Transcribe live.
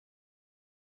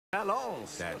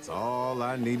Allons. That's all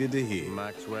I needed to hear.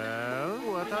 Maxwell,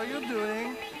 what are you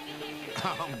doing?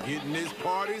 I'm getting this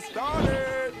party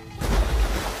started.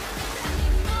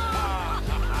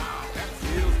 That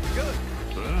feels good.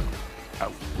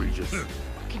 Outrageous.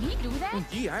 Can he do that?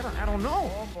 Yeah, I don't know.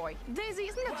 Oh, boy. Daisy,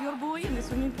 isn't that your boy in the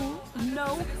swimming pool?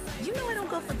 No. You know I don't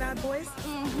go for bad boys.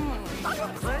 Are you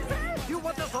crazy? You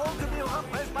want us all to be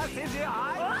replaced by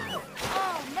CGI?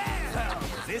 Oh, man!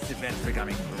 This event's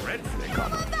becoming dreadfully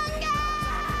common.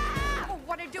 Oh,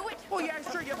 wanna do it? Oh, yeah,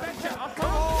 sure, you betcha. Oh,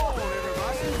 come on,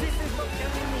 everybody. This is what we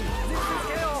need. This is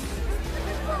chaos.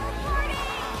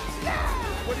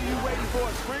 What are you waiting for,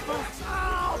 Sprinkles?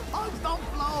 Oh, punks don't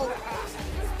flow.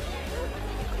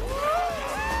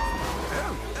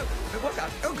 Watch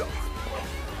out. Oh, go.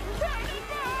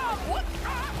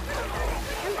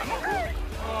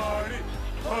 Party,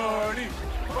 party,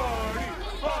 party,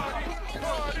 party,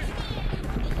 party.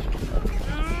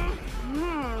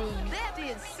 That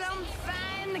is some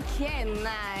fine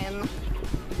canine.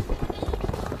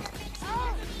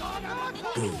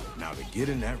 Good. Now to get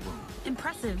in that room.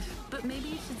 Impressive, but maybe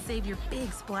you should save your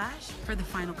big splash for the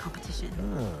final competition.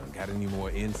 Got any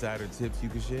more insider tips you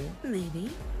can share?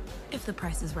 Maybe, if the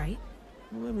price is right.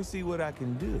 Well, let me see what I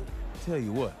can do. Tell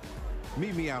you what,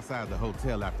 meet me outside the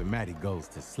hotel after Maddie goes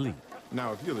to sleep.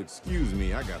 Now, if you'll excuse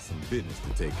me, I got some business to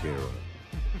take care of.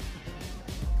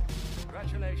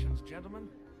 Congratulations, gentlemen.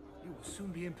 You will soon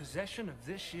be in possession of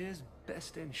this year's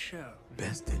Best in Show.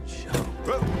 Best in show.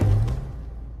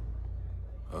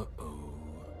 Uh-oh.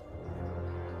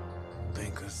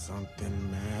 Think of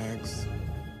something, Max.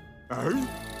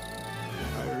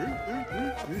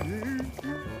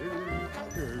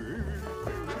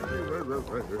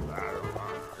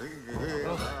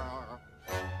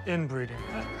 Inbreeding.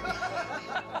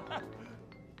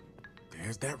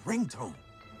 There's that ringtone.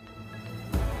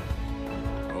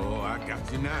 Oh, I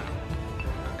got you now.